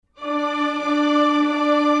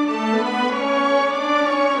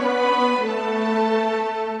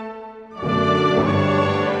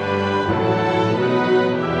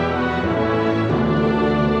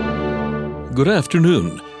Good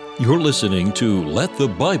afternoon. You're listening to Let the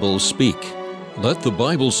Bible Speak. Let the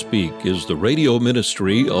Bible Speak is the radio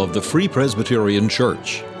ministry of the Free Presbyterian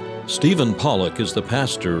Church. Stephen Pollock is the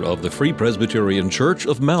pastor of the Free Presbyterian Church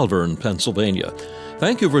of Malvern, Pennsylvania.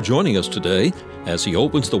 Thank you for joining us today as he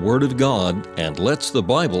opens the Word of God and lets the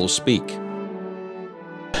Bible speak.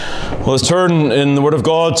 Well, let's turn in the Word of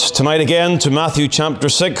God tonight again to Matthew chapter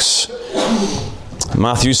 6.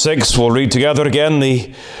 Matthew 6, we'll read together again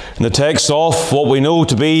the text of what we know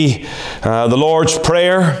to be the Lord's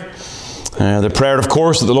Prayer. The prayer, of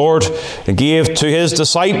course, that the Lord gave to His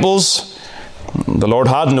disciples. The Lord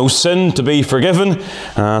had no sin to be forgiven,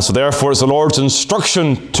 so therefore it's the Lord's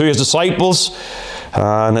instruction to His disciples.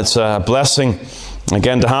 And it's a blessing,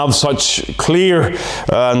 again, to have such clear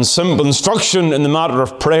and simple instruction in the matter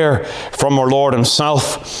of prayer from our Lord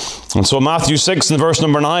Himself. And so Matthew 6 and verse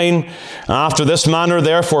number 9, after this manner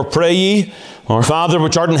therefore pray ye, Our Father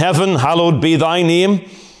which art in heaven, hallowed be thy name.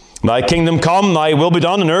 Thy kingdom come, thy will be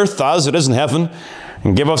done on earth as it is in heaven.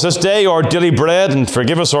 And give us this day our daily bread, and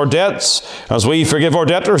forgive us our debts, as we forgive our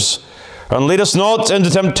debtors. And lead us not into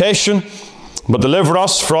temptation, but deliver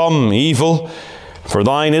us from evil. For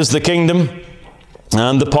thine is the kingdom,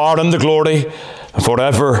 and the power, and the glory,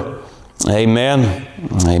 forever. Amen.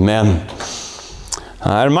 Amen.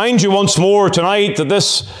 I remind you once more tonight that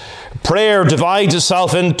this prayer divides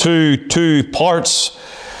itself into two parts.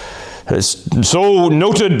 It's so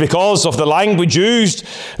noted because of the language used,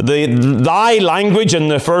 thy language in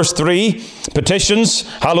the first three petitions.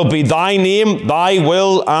 Hallowed be thy name, thy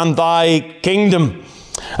will, and thy kingdom.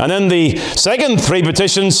 And then the second three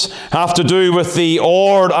petitions have to do with the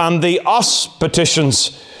or and the us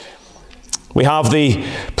petitions. We have the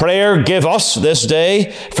prayer, give us this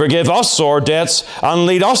day, forgive us our debts, and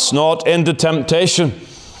lead us not into temptation.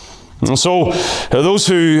 And so those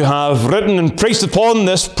who have written and preached upon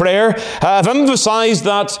this prayer have emphasized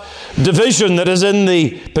that division that is in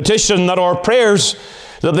the petition, that our prayers,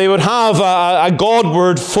 that they would have a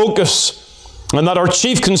Godward focus, and that our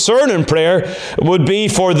chief concern in prayer would be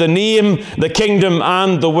for the name, the kingdom,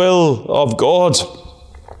 and the will of God.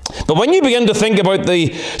 But when you begin to think about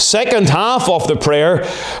the second half of the prayer,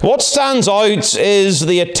 what stands out is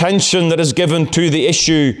the attention that is given to the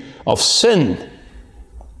issue of sin.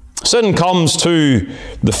 Sin comes to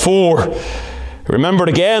the fore. Remember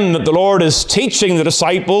again that the Lord is teaching the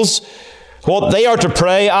disciples what they are to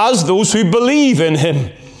pray as those who believe in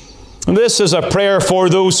Him. And this is a prayer for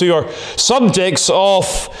those who are subjects of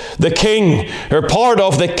the King, or part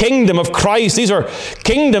of the kingdom of Christ. These are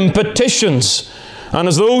kingdom petitions. And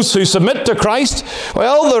as those who submit to Christ,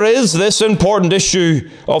 well, there is this important issue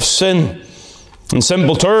of sin. In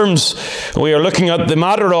simple terms, we are looking at the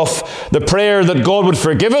matter of the prayer that God would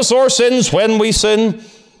forgive us our sins when we sin,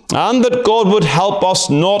 and that God would help us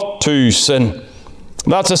not to sin.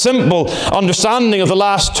 That's a simple understanding of the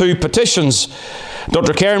last two petitions.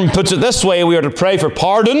 Dr. Cairn puts it this way: we are to pray for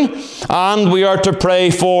pardon, and we are to pray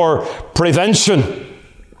for prevention.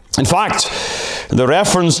 In fact, the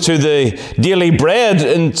reference to the daily bread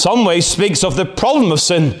in some ways speaks of the problem of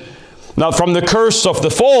sin. Now, from the curse of the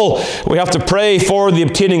fall, we have to pray for the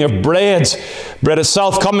obtaining of bread. Bread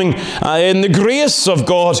itself coming in the grace of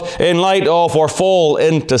God in light of our fall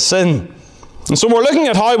into sin. And so we're looking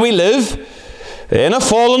at how we live in a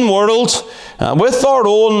fallen world with our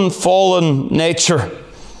own fallen nature.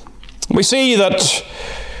 We see that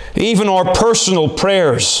even our personal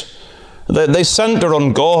prayers, that they center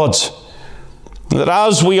on God. That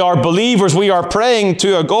as we are believers, we are praying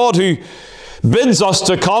to a God who bids us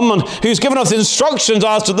to come and who's given us instructions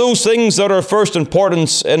as to those things that are first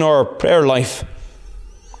importance in our prayer life.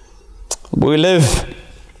 We live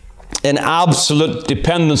in absolute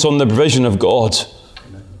dependence on the provision of God.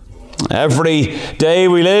 Every day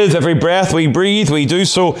we live, every breath we breathe, we do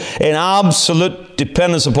so in absolute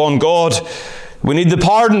dependence upon God. We need the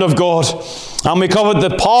pardon of God, and we covet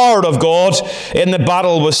the power of God in the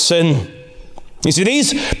battle with sin. You see,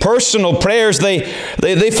 these personal prayers, they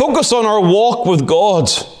focus on our walk with God.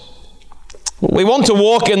 We want to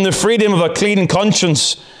walk in the freedom of a clean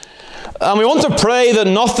conscience. And we want to pray that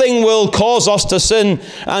nothing will cause us to sin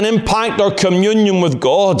and impact our communion with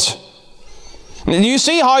God. You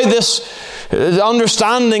see how this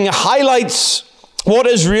understanding highlights what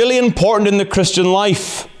is really important in the Christian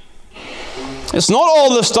life. It's not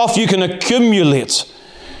all the stuff you can accumulate.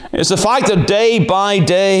 It's the fact that day by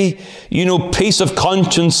day, you know, peace of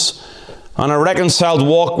conscience and a reconciled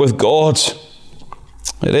walk with God.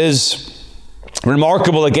 It is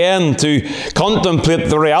remarkable again to contemplate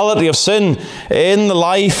the reality of sin in the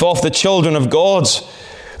life of the children of God.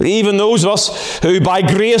 Even those of us who by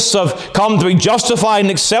grace have come to be justified and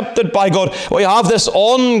accepted by God, we have this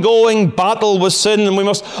ongoing battle with sin, and we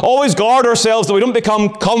must always guard ourselves that we don't become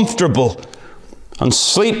comfortable and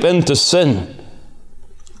sleep into sin.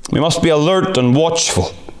 We must be alert and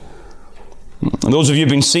watchful. And those of you who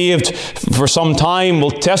have been saved for some time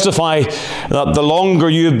will testify that the longer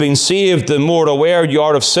you've been saved, the more aware you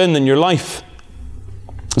are of sin in your life.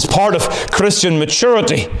 It's part of Christian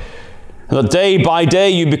maturity. That day by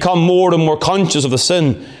day you become more and more conscious of the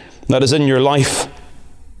sin that is in your life.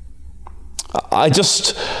 I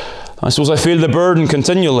suppose I feel the burden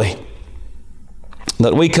continually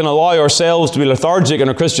that we can allow ourselves to be lethargic in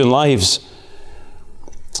our Christian lives,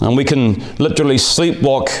 and we can literally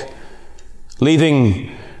sleepwalk,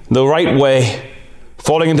 leaving the right way,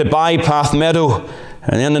 falling into Bypath Meadow,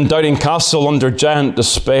 and then in Doubting Castle under giant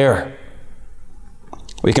despair.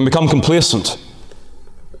 We can become complacent.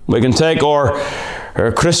 We can take our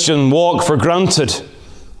Christian walk for granted.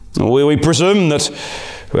 We presume that,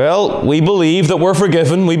 we believe that we're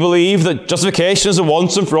forgiven. We believe that justification is a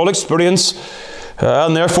once and for all experience.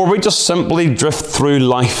 And therefore we just simply drift through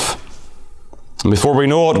life. And before we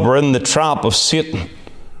know it, we're in the trap of Satan.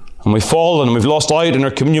 And we've fallen and we've lost out in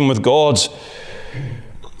our communion with God.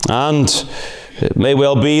 And it may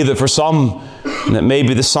well be that for some, it may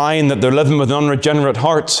be the sign that they're living with an unregenerate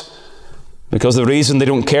heart, because the reason they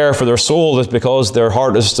don't care for their soul is because their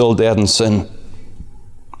heart is still dead in sin.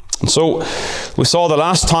 And so we saw the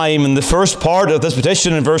last time in the first part of this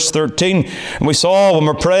petition in verse 13, and we saw when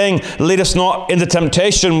we're praying, lead us not into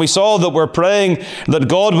temptation, we saw that we're praying that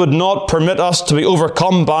God would not permit us to be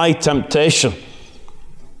overcome by temptation.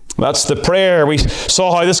 That's the prayer. We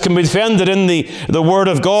saw how this can be defended in the Word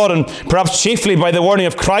of God, and perhaps chiefly by the warning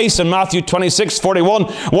of Christ in Matthew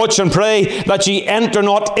 26:41. Watch and pray that ye enter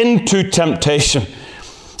not into temptation.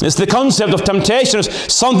 It's the concept of temptation.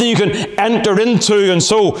 It's something you can enter into. And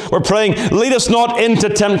so we're praying, lead us not into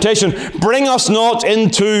temptation. Bring us not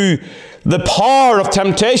into the power of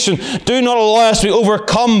temptation. Do not allow us to be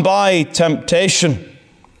overcome by temptation.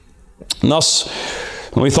 And thus,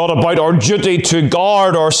 we thought about our duty to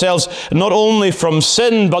guard ourselves not only from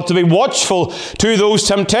sin, but to be watchful to those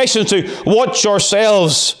temptations, to watch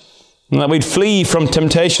ourselves, and that we'd flee from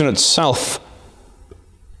temptation itself.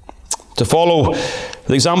 To follow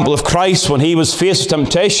the example of Christ when he was faced with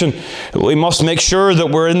temptation, we must make sure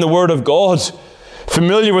that we're in the Word of God,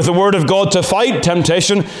 familiar with the Word of God to fight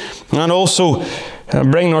temptation, and also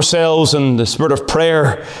bring ourselves in the spirit of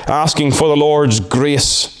prayer, asking for the Lord's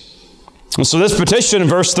grace. And so this petition in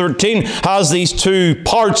verse 13 has these two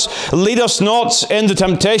parts. Lead us not into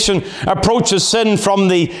temptation, approaches sin from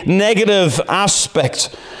the negative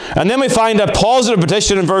aspect. And then we find a positive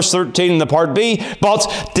petition in verse 13 in the part B,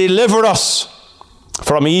 but deliver us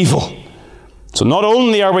from evil. So not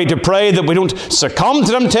only are we to pray that we don't succumb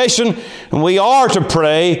to temptation, we are to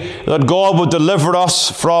pray that God would deliver us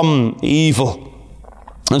from evil.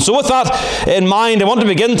 And so with that in mind, I want to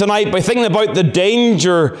begin tonight by thinking about the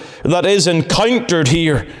danger that is encountered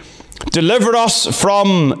here. Deliver us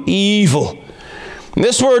from evil. And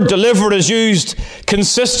this word deliver is used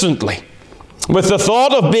consistently with the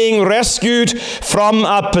thought of being rescued from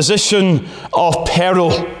a position of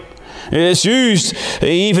peril. It's used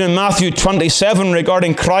even in Matthew 27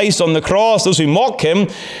 regarding Christ on the cross. Those who mock him,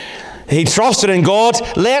 he trusted in God.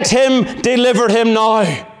 Let him deliver him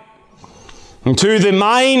now. And to the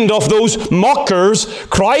mind of those mockers,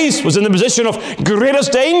 Christ was in the position of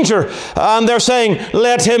greatest danger. And they're saying,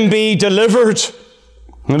 let him be delivered.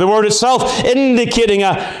 And the word itself indicating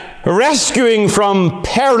a rescuing from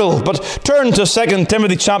peril. But turn to 2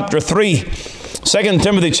 Timothy chapter 3. 2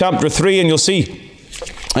 Timothy chapter 3, and you'll see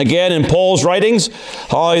again in Paul's writings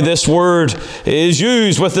how this word is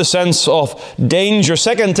used with the sense of danger.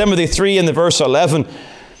 2 Timothy 3 in the verse 11.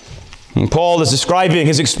 And Paul is describing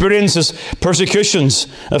his experiences, persecutions,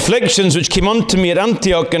 afflictions which came unto me at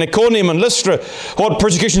Antioch and Iconium and Lystra, what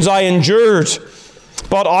persecutions I endured.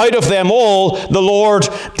 But out of them all the Lord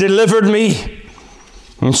delivered me.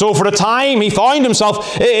 And so for a time he found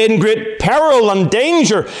himself in great peril and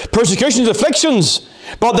danger, persecutions, afflictions.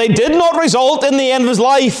 But they did not result in the end of his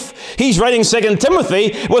life. He's writing 2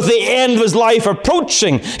 Timothy with the end of his life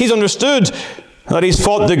approaching. He's understood that he's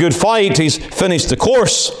fought the good fight, he's finished the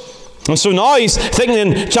course. And so now he's thinking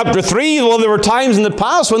in chapter 3, well, there were times in the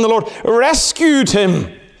past when the Lord rescued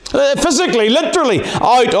him, physically, literally,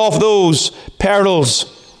 out of those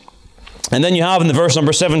perils. And then you have in the verse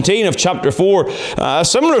number 17 of chapter 4, a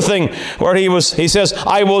similar thing where he says,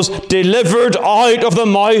 I was delivered out of the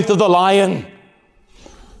mouth of the lion.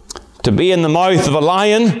 To be in the mouth of a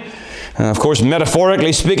lion Of course,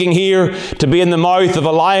 metaphorically speaking here, to be in the mouth of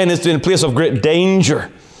a lion is to be in a place of great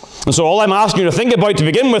danger. And so all I'm asking you to think about to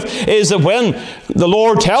begin with is that when the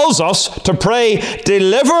Lord tells us to pray,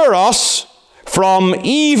 deliver us from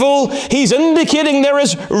evil, He's indicating there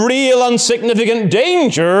is real and significant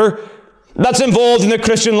danger that's involved in the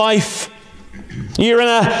Christian life. You're in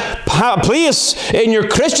a place in your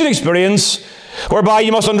Christian experience whereby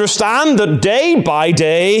you must understand that day by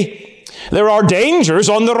day there are dangers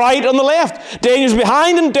on the right and the left, dangers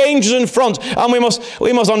behind and dangers in front, and we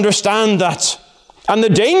must understand that. And the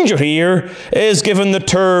danger here is given the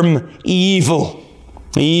term evil.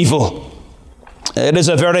 Evil. It is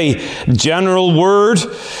a very general word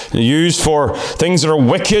used for things that are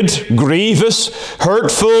wicked, grievous,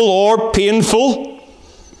 hurtful, or painful.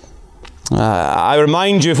 I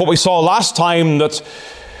remind you of what we saw last time, that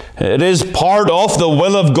it is part of the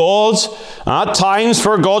will of God at times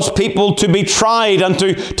for God's people to be tried and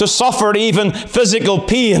to suffer even physical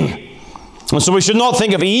pain. And so we should not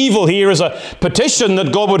think of evil here as a petition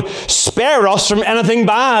that God would spare us from anything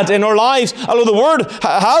bad in our lives, although the word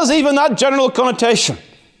has even that general connotation.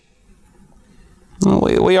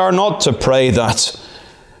 We are not to pray that.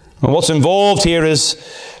 What's involved here is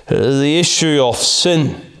the issue of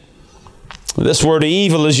sin. This word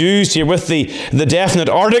evil is used here with the definite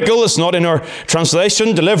article. It's not in our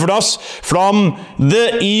translation. Delivered us from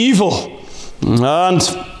the evil. And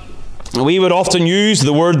we would often use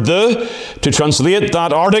the word the to translate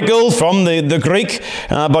that article from the Greek.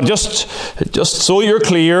 But just so you're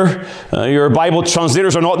clear, your Bible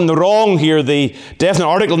translators are not in the wrong here. The definite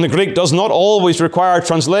article in the Greek does not always require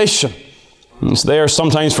translation. It's there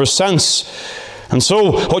sometimes for sense. And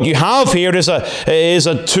so what you have here is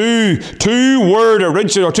a two-word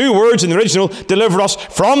original, or two words in the original, deliver us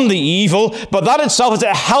from the evil, but that itself is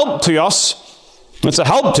a help to us. It's a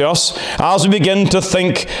help to us as we begin to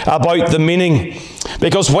think about the meaning.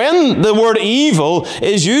 Because when the word evil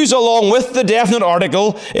is used along with the definite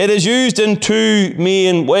article, it is used in two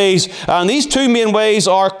main ways. And these two main ways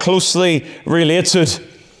are closely related.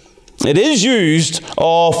 It is used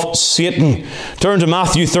of Satan. Turn to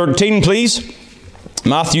Matthew 13, please.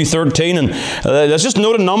 Matthew 13, and let's just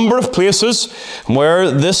note a number of places where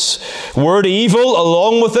this word evil,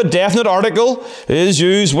 along with the definite article, is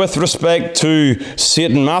used with respect to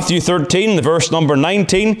Satan. Matthew 13, the verse number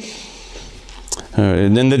 19,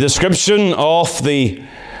 in the description of the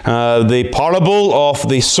parable of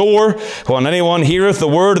the sower, when anyone heareth the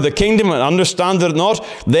word of the kingdom and understandeth it not,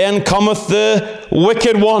 then cometh the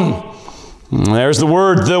wicked one. There's the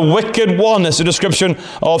word, the wicked one. It's a description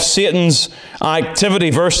of Satan's activity.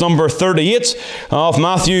 Verse number 38 of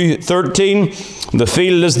Matthew 13. The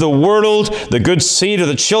field is the world, the good seed are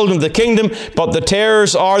the children of the kingdom, but the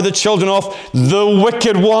tares are the children of the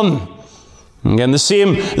wicked one. Again, the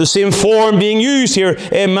same form being used here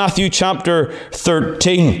in Matthew chapter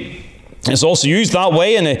 13. It's also used that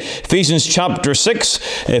way in Ephesians chapter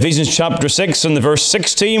 6. Ephesians chapter 6 and the verse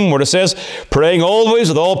 16, where it says, praying always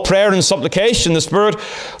with all prayer and supplication in the Spirit,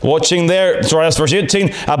 watching there, that's verse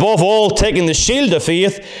 18, above all taking the shield of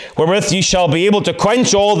faith, wherewith ye shall be able to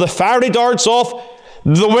quench all the fiery darts of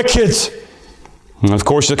the wicked. And of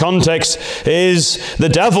course, the context is the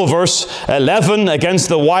devil, verse 11, against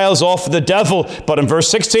the wiles of the devil. But in verse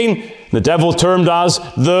 16, the devil termed as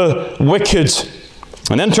the wicked.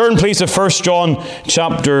 And then turn please to 1 John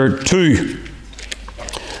chapter 2.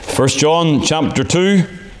 1 John chapter 2.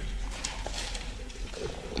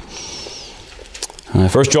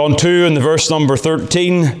 1 John 2 and the verse number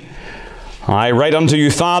 13. I write unto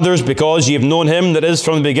you, fathers, because ye have known him that is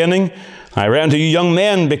from the beginning. I write unto you, young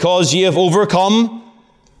men, because ye have overcome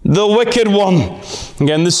the wicked one.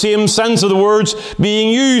 Again, the same sense of the words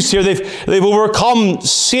being used here. They've overcome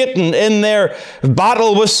Satan in their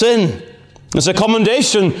battle with sin. It's a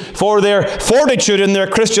commendation for their fortitude in their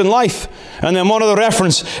Christian life. And then one other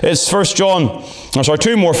reference is 2 John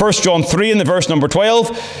 3 in the verse number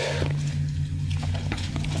 12.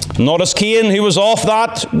 Not as Cain, who was of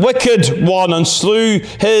that wicked one and slew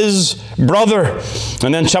his brother.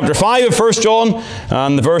 And then chapter 5 of 1 John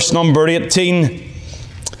and the verse number 18.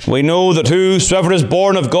 We know that whosoever is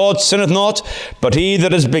born of God sinneth not, but he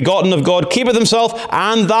that is begotten of God keepeth himself,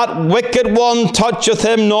 and that wicked one toucheth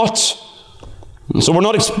him not. So we're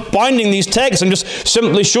not expounding these texts. I'm just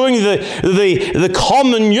simply showing you the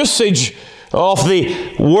common usage of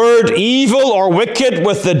the word evil or wicked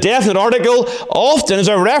with the definite article often is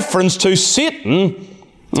a reference to Satan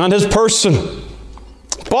and his person.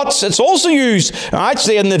 But it's also used,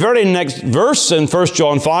 actually in the very next verse in 1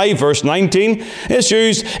 John 5, verse 19, it's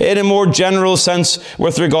used in a more general sense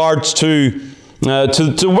with regards to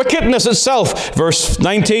to wickedness itself. Verse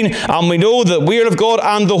 19, and we know that we are of God,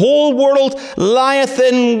 and the whole world lieth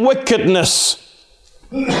in wickedness.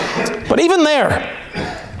 But even there,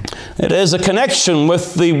 it is a connection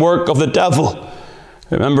with the work of the devil.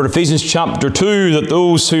 Remember Ephesians chapter 2, that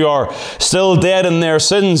those who are still dead in their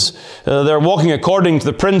sins, they're walking according to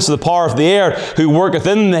the prince of the power of the air, who worketh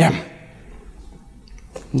in them.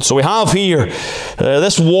 And so we have here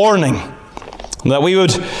this warning that we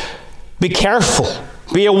would be careful,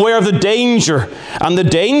 be aware of the danger. And the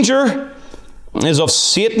danger is of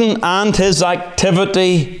Satan and his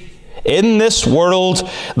activity in this world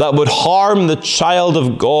that would harm the child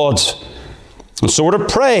of God. And so we're to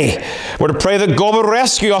pray. We're to pray that God will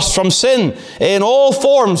rescue us from sin in all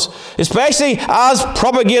forms, especially as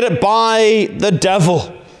propagated by the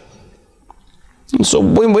devil. And so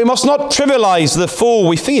we must not trivialize the foe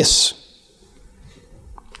we face.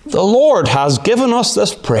 The Lord has given us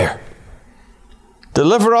this prayer.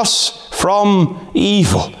 Deliver us from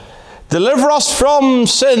evil. Deliver us from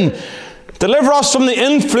sin. Deliver us from the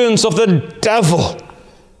influence of the devil.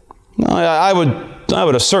 I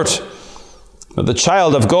would assert that the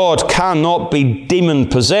child of God cannot be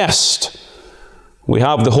demon-possessed. We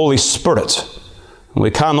have the Holy Spirit. We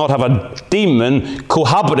cannot have a demon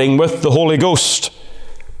cohabiting with the Holy Ghost.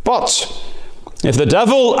 But if the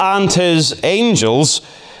devil and his angels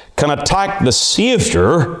can attack the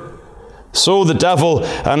Savior, so the devil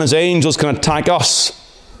and his angels can attack us.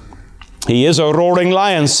 He is a roaring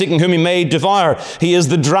lion, seeking whom he may devour. He is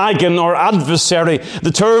the dragon or adversary.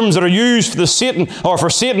 The terms that are used for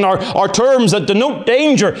Satan are terms that denote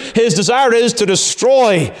danger. His desire is to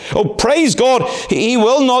destroy. Oh, praise God, he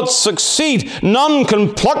will not succeed. None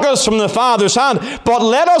can pluck us from the Father's hand. But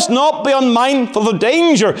let us not be unmindful of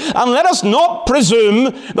danger, and let us not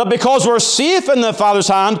presume that because we're safe in the Father's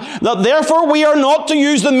hand, that therefore we are not to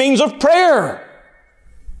use the means of prayer.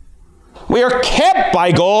 We are kept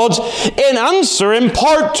by God in answer in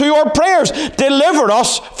part to our prayers. Deliver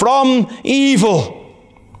us from evil.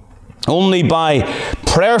 Only by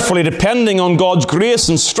prayerfully depending on God's grace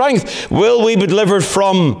and strength will we be delivered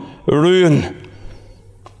from ruin.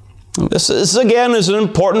 This again is an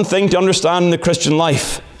important thing to understand in the Christian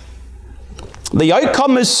life. The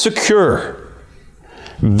outcome is secure.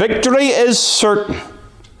 Victory is certain.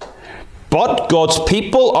 But God's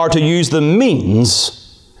people are to use the means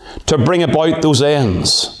to bring about those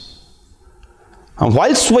ends. And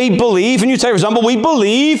whilst we believe, and you take for example, we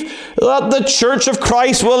believe that the church of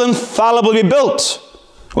Christ will infallibly be built.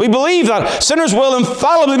 We believe that sinners will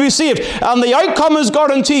infallibly be saved, and the outcome is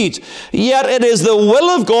guaranteed. Yet it is the will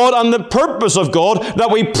of God and the purpose of God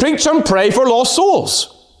that we preach and pray for lost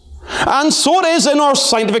souls. And so it is in our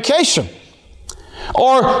sanctification.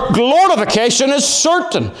 Our glorification is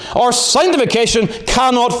certain. Our sanctification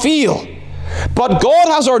cannot fail. But God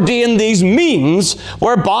has ordained these means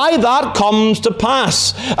whereby that comes to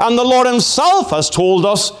pass. And the Lord himself has told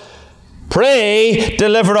us, pray,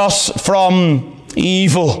 deliver us from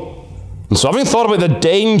evil. And so having thought about the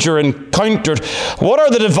danger encountered, what are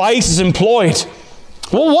the devices employed?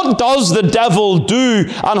 Well, what does the devil do?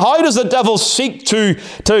 And how does the devil seek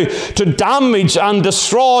to damage and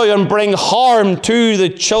destroy and bring harm to the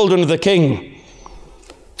children of the King?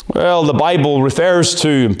 Well, the Bible refers to,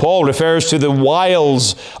 and Paul refers to, the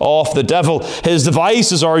wiles of the devil. His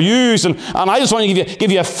devices are used, and I just want to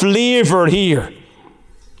give you a flavour here.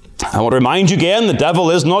 I want to remind you again, the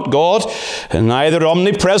devil is not God, and neither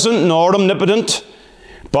omnipresent nor omnipotent.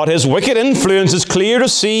 But his wicked influence is clear to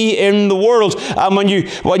see in the world. And when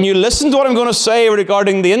you listen to what I'm going to say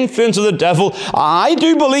regarding the influence of the devil, I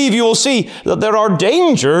do believe you will see that there are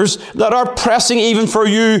dangers that are pressing even for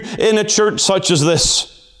you in a church such as this.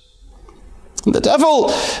 The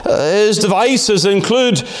devil, his devices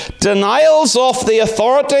include denials of the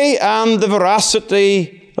authority and the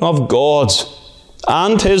veracity of God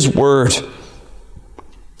and his word.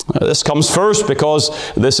 This comes first because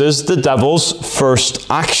this is the devil's first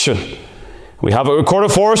action. We have it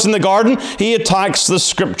recorded for us in the garden. He attacks the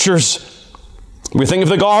Scriptures. We think of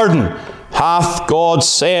the garden. Hath God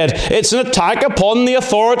said? It's an attack upon the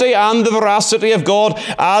authority and the veracity of God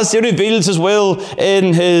as he reveals his will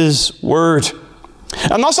in his word.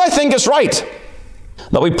 And thus I think it's right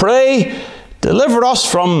that we pray, deliver us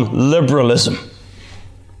from liberalism.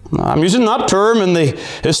 Now, I'm using that term in the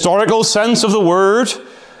historical sense of the word,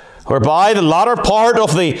 whereby the latter part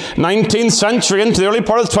of the 19th century into the early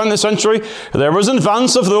part of the 20th century, there was an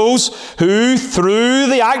advance of those who, through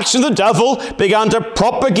the action of the devil, began to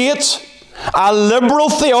propagate a liberal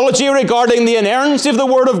theology regarding the inerrancy of the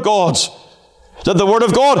Word of God. That the Word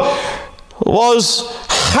of God was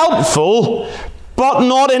helpful, but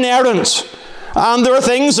not inerrant. And there are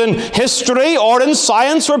things in history or in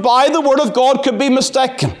science whereby the Word of God could be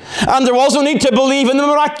mistaken. And there was no need to believe in the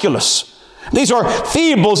miraculous. These are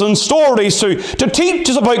fables and stories to teach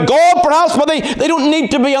us about God, perhaps, but they don't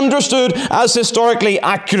need to be understood as historically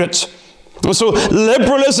accurate. And so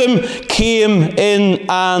liberalism came in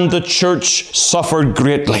and the church suffered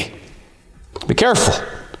greatly. Be careful.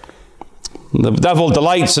 The devil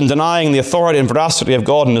delights in denying the authority and veracity of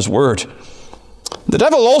God and His Word. The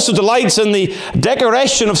devil also delights in the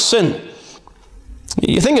decoration of sin.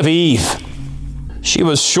 You think of Eve. She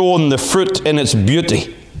was shown the fruit in its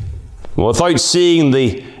beauty without seeing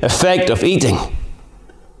the effect of eating.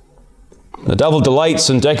 The devil delights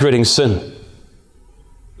in decorating sin,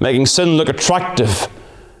 making sin look attractive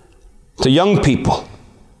to young people.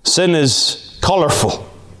 Sin is colourful.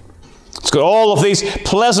 It's got all of these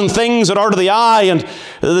pleasant things that are to the eye, and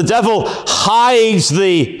the devil hides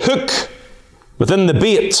the hook within the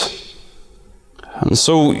bait. And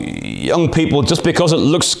so young people, just because it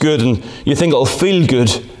looks good and you think it'll feel good,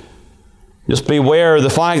 just beware of the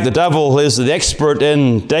fact the devil is the expert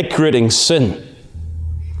in decorating sin.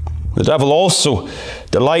 The devil also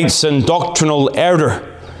delights in doctrinal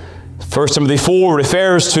error. 1 Timothy 4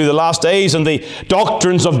 refers to the last days and the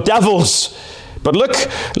doctrines of devils. But look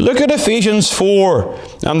at Ephesians 4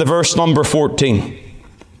 and the verse number 14.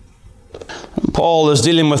 Paul is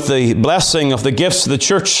dealing with the blessing of the gifts of the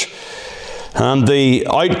church and the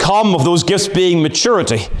outcome of those gifts being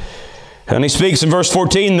maturity. And he speaks in verse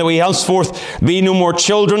 14 that we henceforth be no more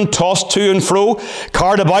children, tossed to and fro,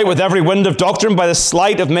 carried about with every wind of doctrine by the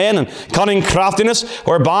sleight of men and cunning craftiness,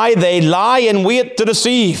 whereby they lie in wait to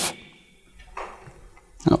deceive.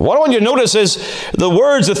 What I want you to notice is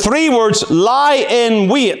the three words, lie in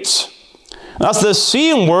wait. That's the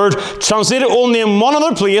same word translated only in one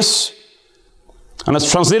other place, and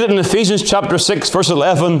it's translated in Ephesians chapter 6, verse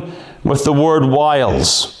 11, with the word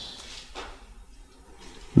wiles.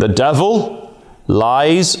 The devil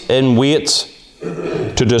lies in wait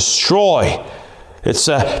to destroy. It's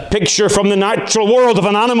a picture from the natural world of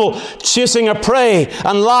an animal chasing a prey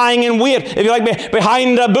and lying in wait, if you like,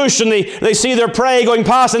 behind a bush, and they see their prey going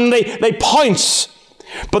past and they pounce.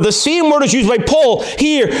 But the same word is used by Paul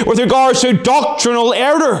here with regards to doctrinal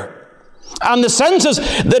error. And the sense is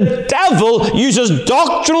the devil uses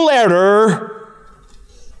doctrinal error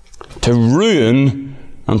to ruin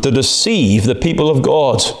and to deceive the people of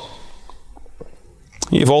God.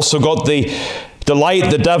 You've also got the delight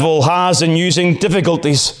the devil has in using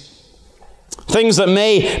difficulties. Things that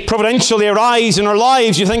may providentially arise in our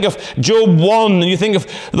lives. You think of Job 1, and you think of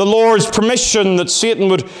the Lord's permission that Satan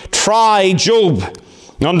would try Job.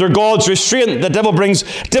 Under God's restraint, the devil brings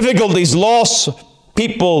difficulties, loss.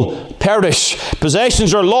 People perish.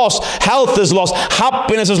 Possessions are lost. Health is lost.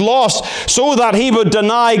 Happiness is lost. So that he would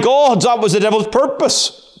deny God. That was the devil's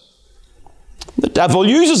purpose. The devil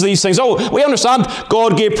uses these things. Oh, we understand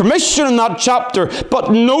God gave permission in that chapter.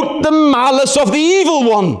 But note the malice of the evil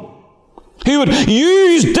one. He would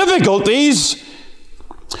use difficulties,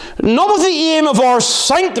 not with the aim of our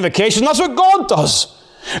sanctification. That's what God does.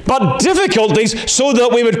 But difficulties so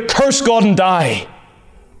that we would curse God and die.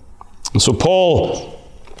 And so Paul,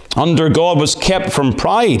 under God, was kept from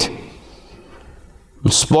pride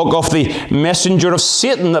and spoke of the messenger of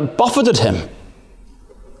Satan that buffeted him.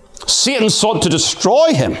 Satan sought to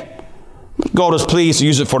destroy him. God is pleased to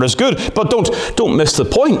use it for his good. But don't miss the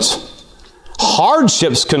point.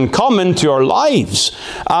 Hardships can come into our lives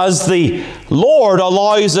as the Lord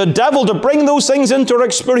allows the devil to bring those things into our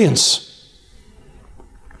experience.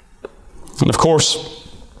 And of course,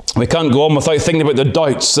 we can't go on without thinking about the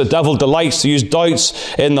doubts. The devil delights to use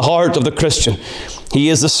doubts in the heart of the Christian. He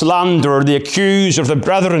is the slanderer, the accuser of the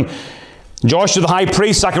brethren. Joshua the high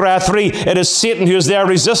priest, Zechariah 3, it is Satan who is there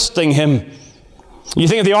resisting him. You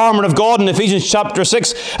think of the armor of God in Ephesians chapter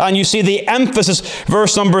 6, and you see the emphasis,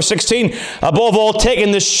 verse number 16, above all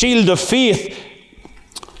taking the shield of faith,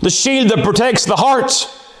 the shield that protects the heart.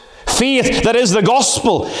 Faith, that is the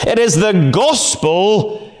gospel. It is the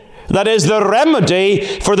gospel that is the remedy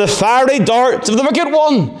for the fiery darts of the wicked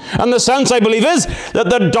one. And the sense, I believe, is that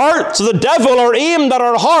the darts of the devil are aimed at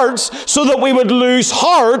our hearts so that we would lose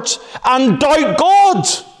heart and doubt God.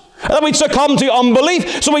 And then we'd succumb to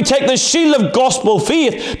unbelief. So we take the shield of gospel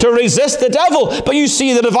faith to resist the devil. But you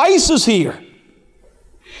see the devices here.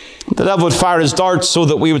 The devil would fire his darts so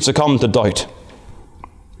that we would succumb to doubt.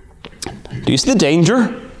 Do you see the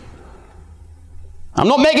danger? I'm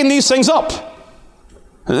not making these things up.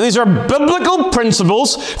 These are biblical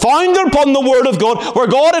principles founded upon the Word of God, where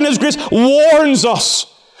God in His grace warns us.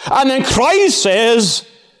 And then Christ says,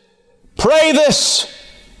 pray this,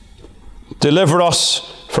 deliver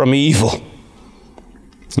us from evil.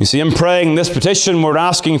 You see, in praying this petition, we're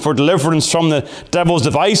asking for deliverance from the devil's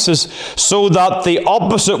devices so that the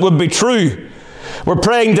opposite would be true. We're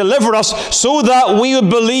praying, deliver us, so that we would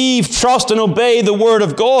believe, trust, and obey the Word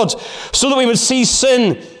of God, so that we would see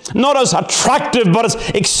sin not as attractive, but as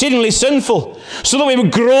exceedingly sinful, so that we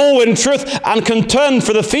would grow in truth and contend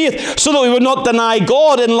for the faith, so that we would not deny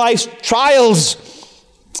God in life's trials,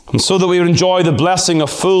 and so that we would enjoy the blessing of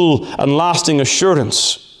full and lasting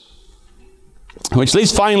assurance. Which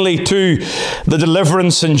leads finally to the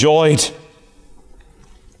deliverance enjoyed.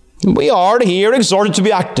 We are here exhorted to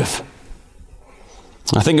be active.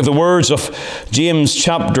 I think of the words of James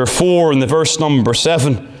chapter 4 and the verse number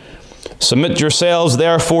 7. Submit yourselves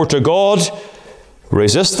therefore to God,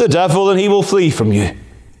 resist the devil and he will flee from you.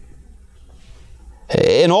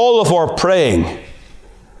 In all of our praying,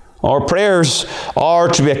 our prayers are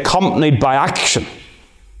to be accompanied by action.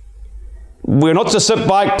 We're not to sit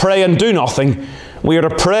back, pray and do nothing. We are to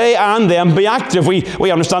pray and then be active.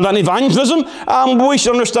 We understand that in evangelism, and we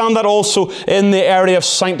should understand that also in the area of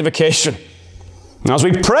sanctification. As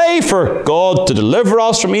we pray for God to deliver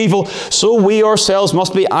us from evil, so we ourselves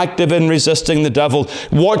must be active in resisting the devil,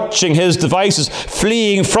 watching his devices,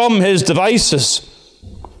 fleeing from his devices.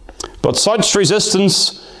 But such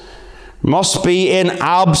resistance must be in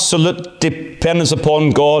absolute dependence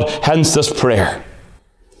upon God, hence this prayer.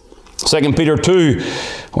 2 Peter 2,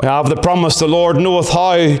 we have the promise, the Lord knoweth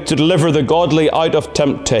how to deliver the godly out of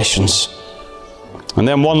temptations. And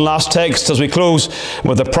then one last text as we close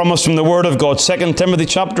with the promise from the Word of God, 2 Timothy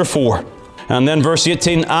chapter 4. And then verse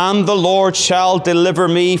 18, and the Lord shall deliver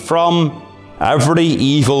me from every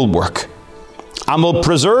evil work, and will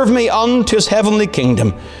preserve me unto his heavenly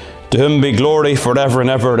kingdom. To whom be glory forever and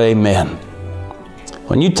ever. Amen.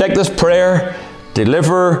 When you take this prayer,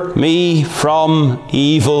 deliver me from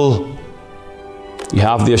evil, you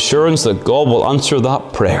have the assurance that God will answer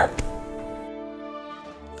that prayer.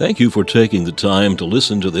 Thank you for taking the time to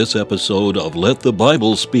listen to this episode of Let the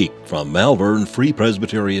Bible Speak from Malvern Free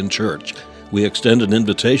Presbyterian Church. We extend an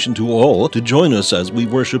invitation to all to join us as we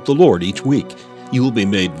worship the Lord each week. You will be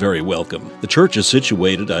made very welcome. The church is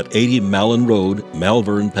situated at 80 Malin Road,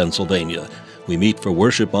 Malvern, Pennsylvania. We meet for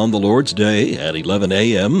worship on the Lord's Day at 11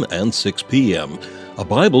 a.m. and 6 p.m. A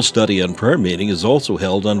Bible study and prayer meeting is also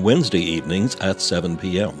held on Wednesday evenings at 7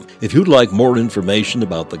 p.m. If you'd like more information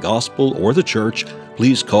about the gospel or the church,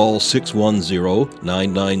 please call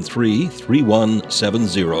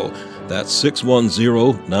 610-993-3170. That's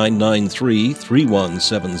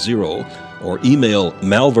 610-993-3170. Or email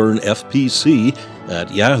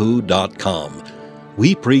malvernfpc@yahoo.com.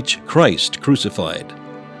 We preach Christ crucified.